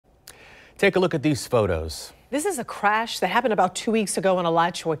Take a look at these photos. This is a crash that happened about 2 weeks ago in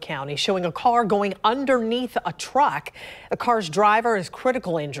Alachua County, showing a car going underneath a truck. The car's driver has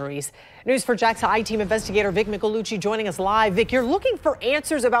critical injuries. News4Jax I-TEAM investigator Vic Micolucci joining us live. Vic, you're looking for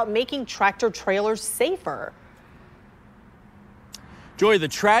answers about making tractor trailers safer. Joy, the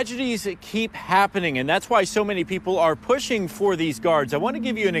tragedies keep happening, and that's why so many people are pushing for these guards. I want to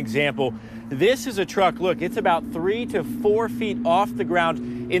give you an example. This is a truck. Look, it's about 3 to 4 feet off the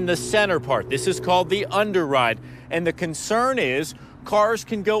ground in the center part. This is called the underride, and the concern is cars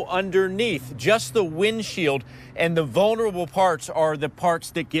can go underneath just the windshield, and the vulnerable parts are the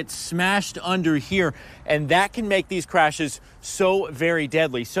parts that get smashed under here, and that can make these crashes so very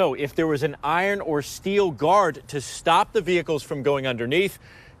deadly. So if there was an iron or steel guard to stop the vehicles from going underneath,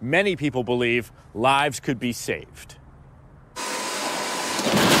 many people believe lives could be saved.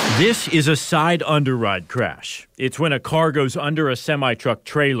 This is a side underride crash. It's when a car goes under a semi-truck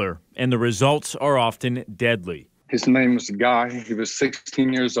trailer, and the results are often deadly. His name was Guy. He was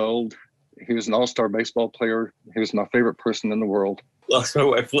 16 years old. He was an all-star baseball player. He was my favorite person in the world. Lost my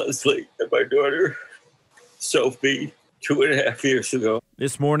wife, Leslie, and my daughter, Sophie, 2.5 years ago.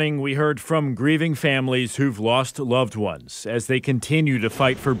 This morning, we heard from grieving families who've lost loved ones as they continue to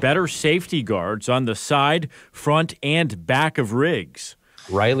fight for better safety guards on the side, front, and back of rigs.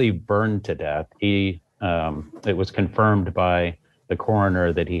 Riley burned to death. It was confirmed by the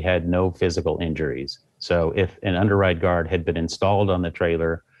coroner that he had no physical injuries. So if an underride guard had been installed on the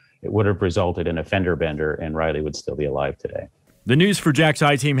trailer, it would have resulted in a fender bender, and Riley would still be alive today. The News4Jax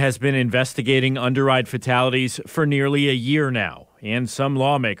I-TEAM has been investigating underride fatalities for nearly a year now, and some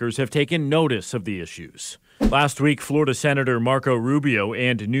lawmakers have taken notice of the issues. Last week, Florida Senator Marco Rubio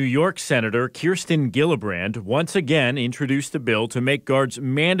and New York Senator Kirsten Gillibrand once again introduced a bill to make guards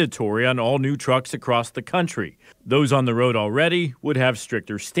mandatory on all new trucks across the country. Those on the road already would have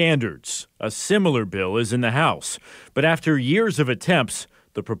stricter standards. A similar bill is in the House, but after years of attempts,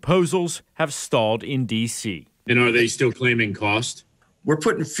 the proposals have stalled in D.C. And are they still claiming cost? We're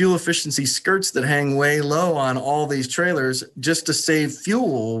putting fuel efficiency skirts that hang way low on all these trailers just to save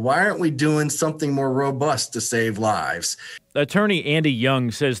fuel. Why aren't we doing something more robust to save lives? Attorney Andy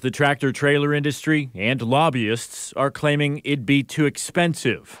Young says the tractor trailer industry and lobbyists are claiming it'd be too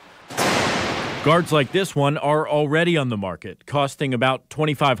expensive. Guards like this one are already on the market, costing about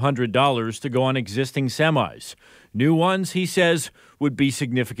 $2,500 to go on existing semis. New ones, he says, would be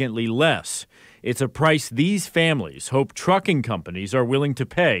significantly less. It's a price these families hope trucking companies are willing to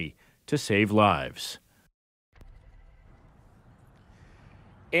pay to save lives.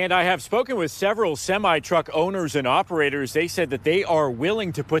 And I have spoken with several semi-truck owners and operators. They said that they are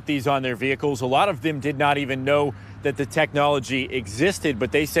willing to put these on their vehicles. A lot of them did not even know that the technology existed,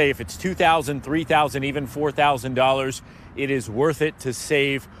 but they say if it's $2,000, $3,000, even $4,000, it is worth it to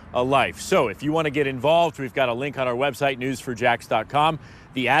save a life. So if you want to get involved, we've got a link on our website, news4jax.com.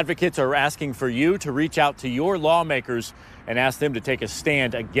 The advocates are asking for you to reach out to your lawmakers and ask them to take a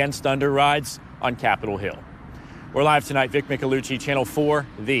stand against underrides on Capitol Hill. We're live tonight. Vic Micolucci, Channel 4,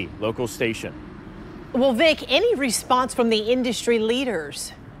 the local station. Well, Vic, any response from the industry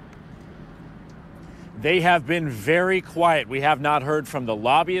leaders? They have been very quiet. We have not heard from the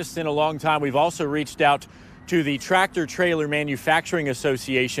lobbyists in a long time. We've also reached out to the Tractor Trailer Manufacturing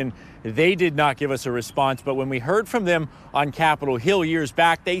Association. They did not give us a response, but when we heard from them on Capitol Hill years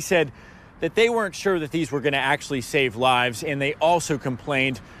back, they said that they weren't sure that these were going to actually save lives, and they also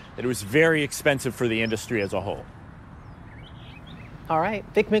complained that it was very expensive for the industry as a whole. All right,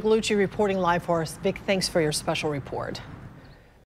 Vic Micolucci reporting live for us. Vic, thanks for your special report.